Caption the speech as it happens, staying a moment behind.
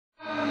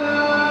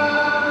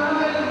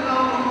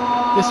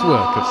This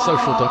work of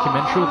social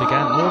documentary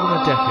began more than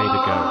a decade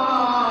ago.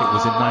 It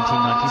was in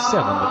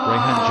 1997 that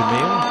Rehan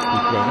Jamil,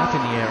 who'd grown up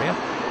in the area,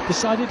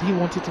 decided he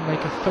wanted to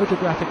make a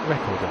photographic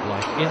record of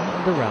life in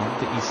and around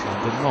the East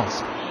London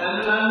Mosque.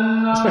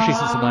 Especially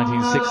since the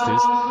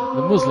 1960s,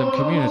 the Muslim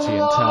community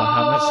in Tower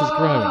Hamlets has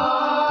grown,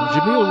 and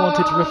Jamil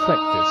wanted to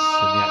reflect this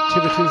in the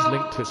activities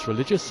linked to its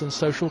religious and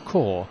social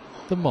core,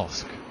 the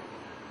mosque.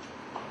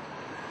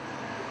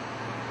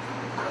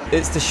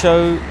 It's to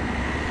show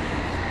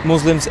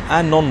Muslims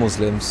and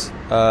non-Muslims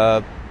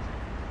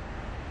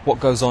what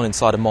goes on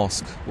inside a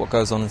mosque, what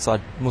goes on inside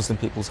Muslim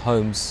people's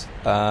homes,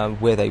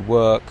 where they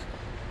work,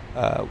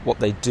 what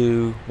they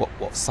do,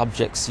 what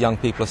subjects young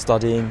people are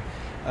studying.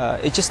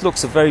 It just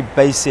looks a very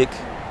basic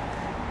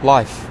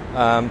life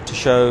to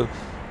show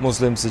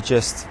Muslims are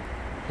just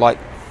like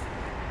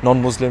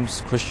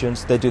non-Muslims,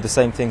 Christians. They do the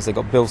same things, they've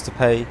got bills to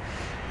pay,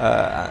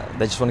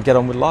 they just want to get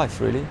on with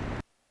life, really.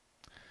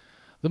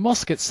 The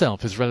mosque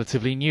itself is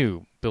relatively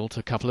new, built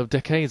a couple of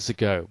decades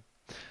ago.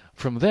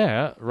 From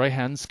there,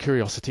 Rehan's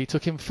curiosity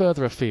took him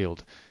further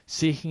afield,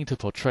 seeking to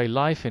portray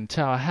life in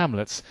Tower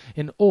Hamlets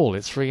in all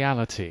its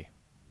reality.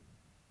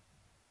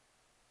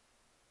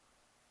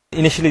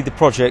 Initially the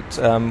project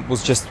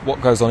was just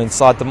what goes on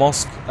inside the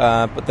mosque,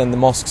 but then the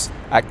mosque's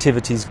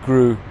activities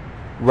grew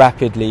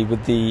rapidly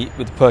with the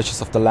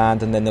purchase of the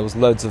land, and then there was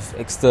loads of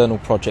external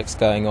projects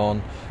going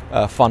on,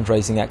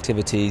 fundraising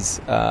activities.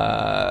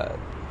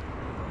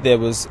 There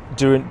was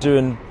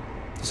during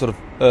sort of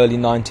early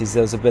 90s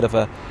there was a bit of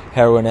a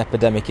heroin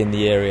epidemic in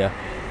the area,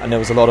 and there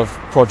was a lot of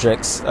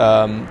projects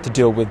to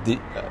deal with the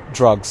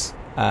drugs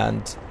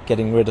and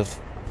getting rid of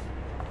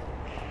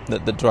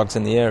the drugs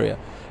in the area.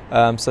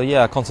 So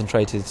yeah, I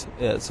concentrated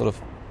sort of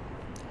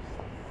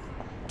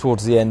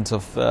towards the end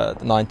of the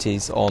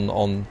 90s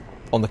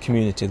on the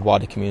community, the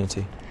wider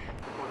community.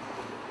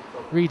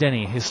 Read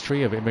any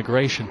history of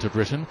immigration to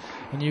Britain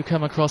and you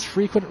come across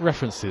frequent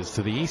references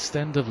to the East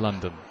End of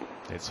London.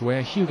 It's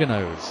where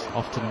Huguenots,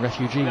 often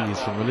refugees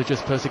from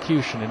religious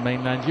persecution in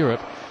mainland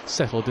Europe,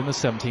 settled in the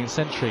 17th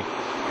century,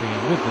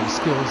 bringing with them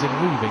skills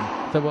in weaving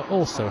that were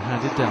also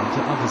handed down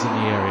to others in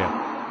the area.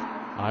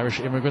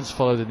 Irish immigrants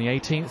followed in the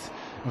 18th,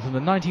 and from the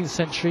 19th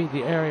century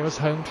the area was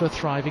home to a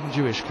thriving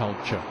Jewish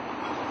culture.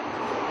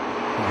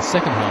 In the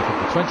second half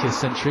of the 20th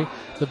century,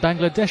 the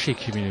Bangladeshi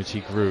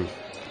community grew.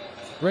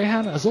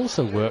 Rehan has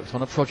also worked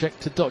on a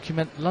project to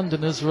document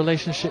Londoners'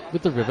 relationship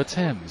with the River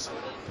Thames.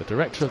 The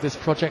director of this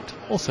project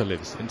also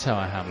lives in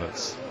Tower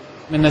Hamlets.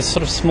 I mean, there's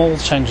sort of small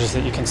changes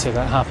that you can see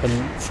that happen.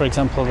 For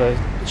example, the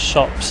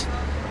shops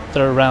that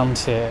are around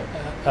here,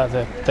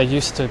 they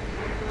used to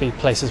be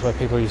places where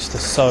people used to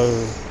sew.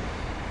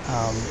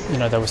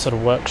 There were sort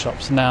of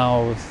workshops.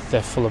 Now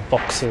they're full of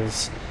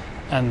boxes,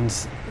 and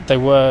they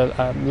were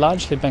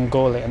largely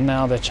Bengali, and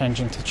now they're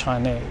changing to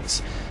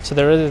Chinese. So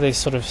there are these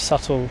sort of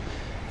subtle.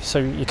 So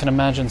you can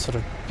imagine sort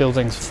of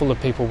buildings full of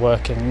people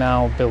working,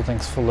 now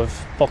buildings full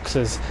of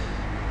boxes,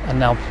 and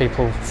now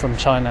people from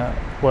China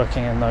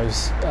working in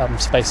those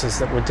spaces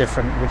that were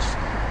different, which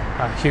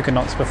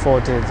Huguenots before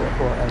did,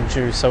 and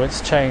Jews. So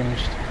it's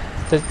changed.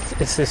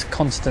 It's this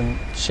constant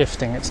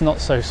shifting. It's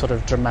not so sort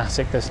of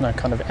dramatic. There's no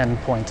kind of end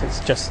point. It's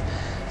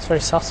very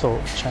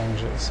subtle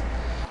changes.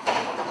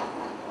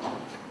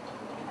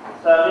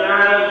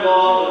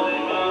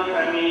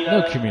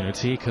 No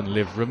community can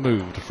live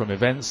removed from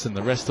events in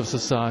the rest of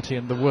society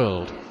and the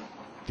world.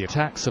 The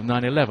attacks of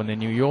 9/11 in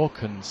New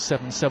York and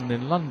 7/7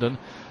 in London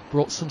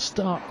brought some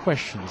stark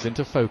questions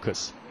into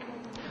focus.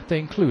 They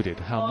included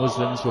how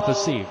Muslims were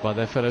perceived by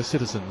their fellow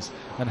citizens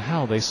and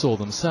how they saw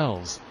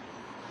themselves.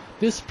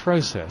 This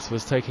process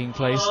was taking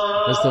place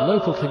as the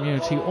local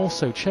community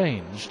also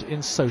changed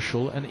in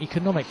social and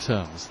economic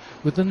terms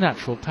with the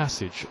natural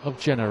passage of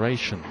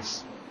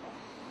generations.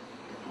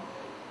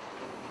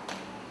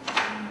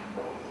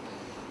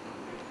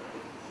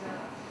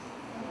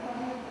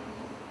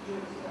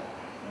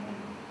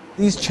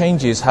 These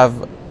changes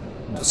have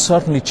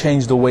certainly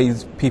changed the way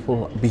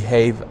people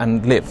behave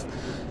and live.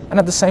 And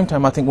at the same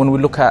time, I think when we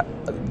look at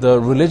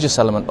the religious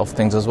element of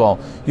things as well,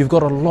 you've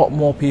got a lot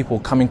more people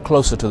coming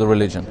closer to the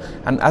religion.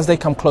 And as they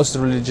come closer to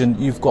religion,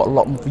 you've got a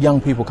lot of young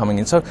people coming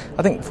in. So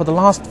I think for the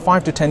last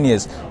 5 to 10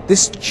 years,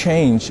 this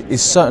change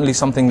is certainly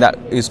something that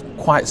is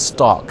quite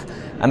stark.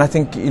 And I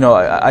think,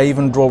 I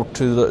even draw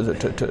to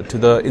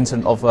the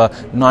incident of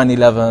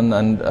 9/11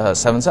 and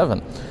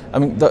 7/7. I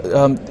mean,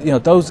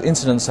 those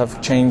incidents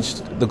have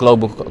changed the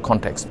global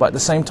context, but at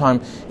the same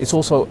time, it's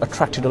also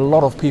attracted a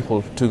lot of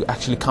people to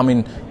actually come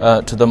in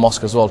to the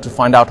mosque as well, to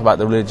find out about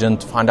the religion,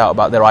 to find out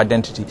about their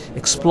identity,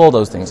 explore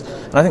those things.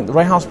 And I think the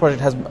Rehan's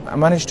project has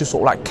managed to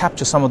sort of like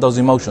capture some of those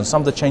emotions,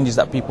 some of the changes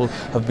that people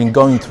have been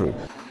going through.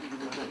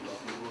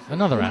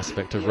 Another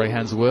aspect of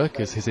Rehan's work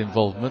is his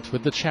involvement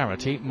with the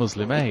charity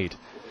Muslim Aid.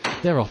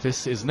 Their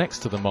office is next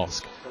to the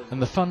mosque, and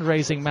the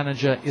fundraising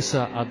manager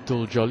Issa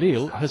Abdul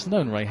Jalil has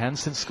known Rehan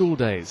since school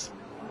days.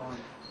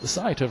 The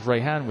sight of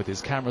Rehan with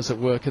his cameras at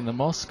work in the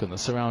mosque and the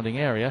surrounding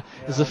area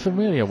is a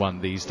familiar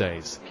one these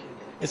days.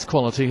 Its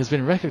quality has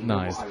been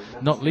recognised,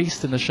 not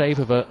least in the shape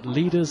of a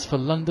Leaders for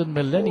London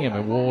Millennium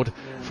Award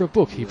for a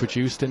book he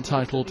produced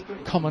entitled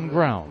Common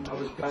Ground,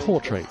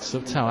 Portraits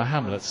of Tower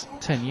Hamlets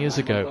 10 years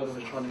ago.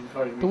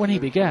 But when he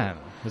began,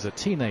 as a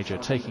teenager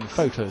taking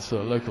photos for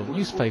a local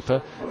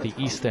newspaper, the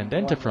East End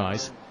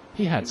Enterprise,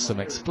 he had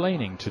some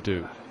explaining to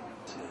do.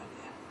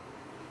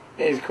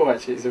 It is cool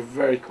actually, it's a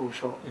very cool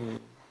shot.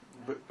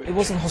 It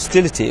wasn't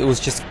hostility, it was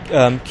just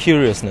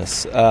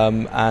curiousness,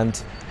 and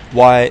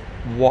why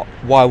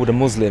would a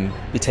Muslim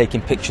be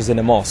taking pictures in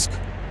a mosque,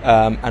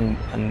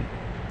 and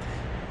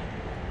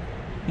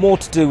more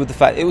to do with the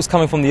fact it was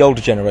coming from the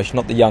older generation,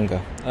 not the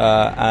younger,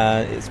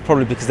 and it's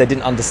probably because they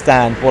didn't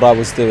understand what I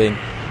was doing.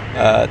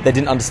 They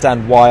didn't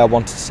understand why I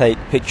wanted to take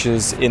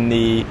pictures in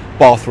the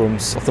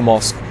bathrooms of the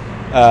mosque,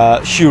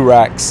 shoe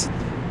racks.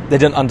 They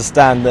didn't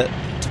understand that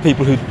to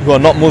people who are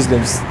not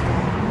Muslims,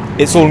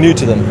 it's all new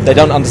to them. They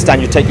don't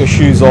understand you take your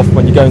shoes off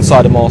when you go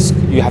inside a mosque,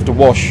 you have to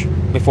wash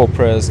before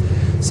prayers.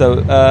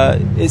 So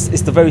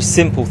it's the very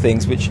simple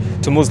things which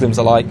to Muslims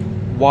are like,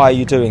 why are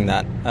you doing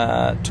that?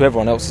 To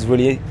everyone else is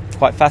really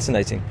quite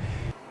fascinating.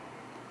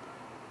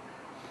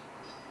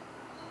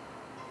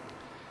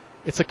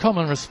 It's a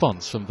common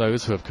response from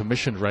those who have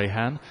commissioned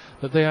Rehan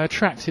that they are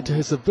attracted to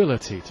his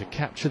ability to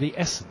capture the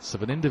essence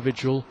of an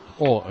individual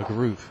or a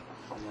group.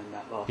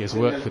 He has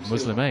worked with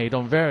Muslim Aid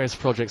on various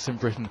projects in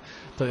Britain,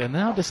 but they are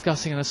now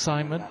discussing an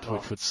assignment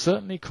which would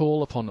certainly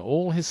call upon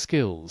all his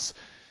skills.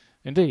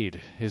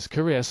 Indeed, his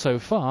career so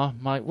far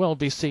might well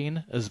be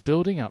seen as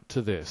building up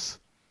to this.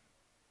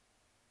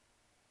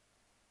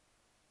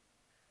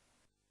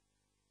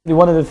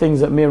 One of the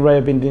things that me and Ray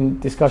have been in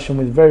discussion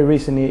with very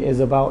recently is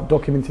about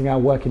documenting our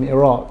work in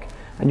Iraq.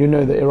 And you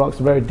know that Iraq's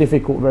a very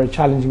difficult, very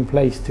challenging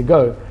place to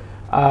go.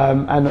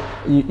 And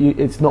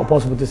it's not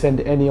possible to send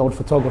any old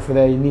photographer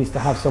there. He needs to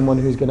have someone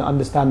who's going to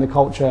understand the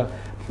culture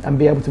and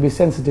be able to be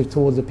sensitive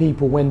towards the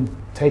people when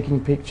taking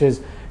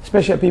pictures,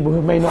 especially at people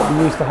who may not be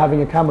used to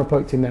having a camera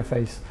poked in their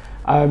face.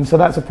 So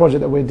that's a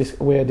project that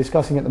we're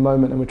discussing at the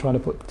moment and we're trying to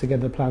put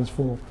together plans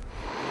for.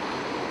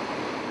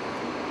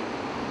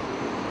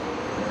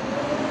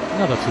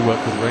 Another to work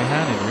with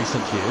Rehan in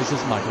recent years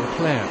is Michael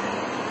Clare.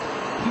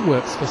 He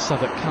works for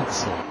Southwark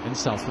Council in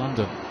South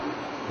London.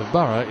 The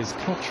borough is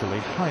culturally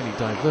highly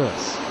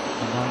diverse.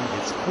 Among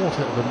its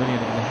 250,000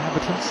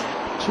 inhabitants,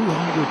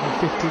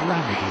 250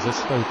 languages are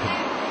spoken.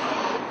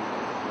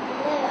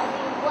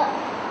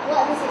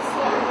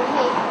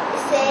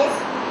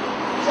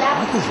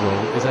 Michael's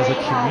role is as a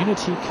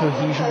community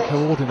cohesion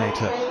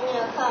coordinator.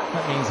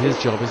 That means his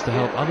job is to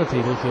help other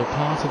people feel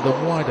part of the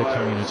wider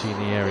community in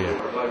the area,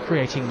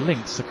 creating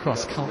links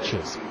across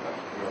cultures.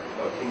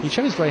 He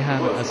chose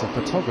Rehan as a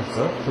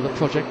photographer for the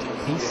project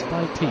Piece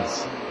by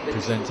Piece,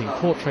 presenting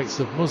portraits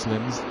of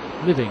Muslims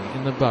living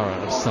in the borough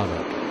of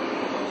Southwark.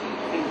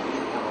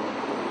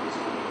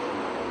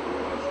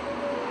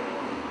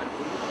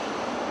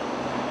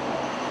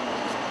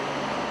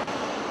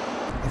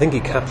 I think he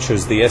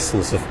captures the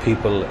essence of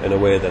people in a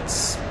way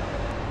that's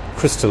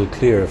crystal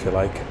clear, if you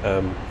like.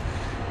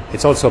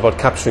 It's also about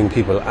capturing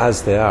people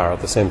as they are at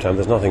the same time.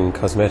 There's nothing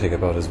cosmetic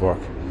about his work.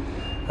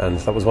 And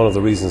that was one of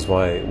the reasons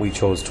why we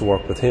chose to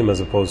work with him as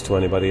opposed to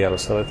anybody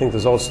else. And I think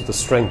there's also the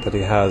strength that he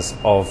has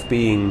of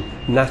being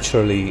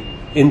naturally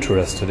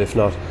interested, if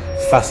not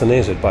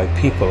fascinated, by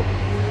people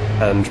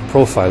and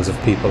profiles of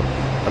people.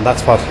 And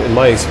that's what, in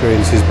my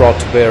experience, he's brought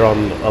to bear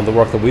on the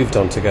work that we've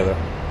done together.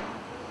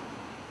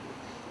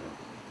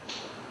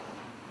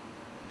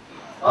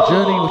 A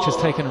journey which has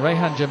taken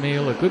Rehan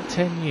Jamil a good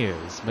 10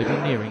 years may be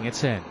nearing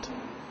its end.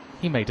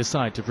 He may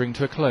decide to bring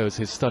to a close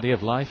his study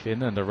of life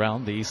in and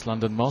around the East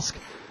London Mosque.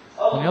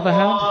 On the other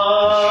hand,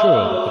 he's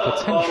sure that the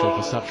potential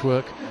for such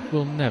work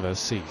will never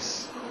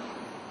cease.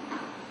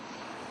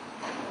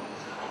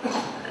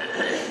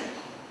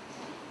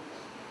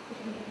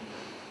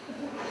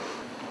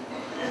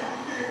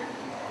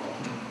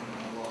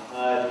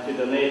 To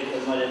donate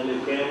as much as you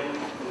can,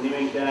 in the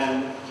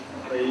meantime,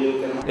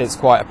 it's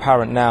quite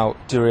apparent now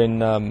during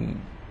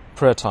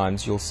prayer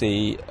times. You'll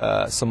see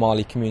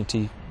Somali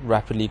community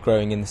rapidly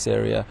growing in this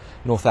area,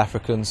 North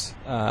Africans,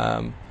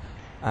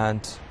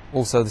 and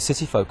also the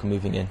city folk are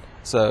moving in.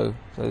 So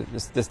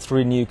there's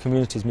 3 new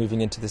communities moving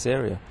into this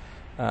area.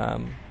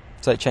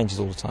 So it changes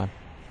all the time.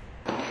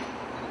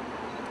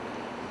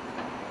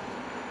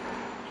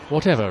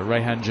 Whatever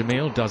Rehan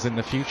Jamil does in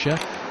the future,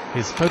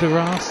 his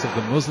photographs of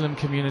the Muslim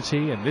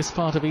community in this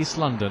part of East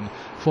London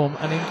form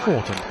an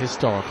important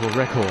historical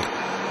record.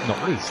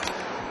 Not least,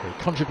 they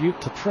contribute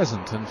to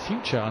present and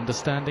future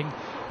understanding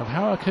of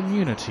how a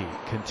community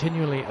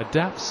continually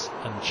adapts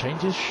and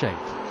changes shape.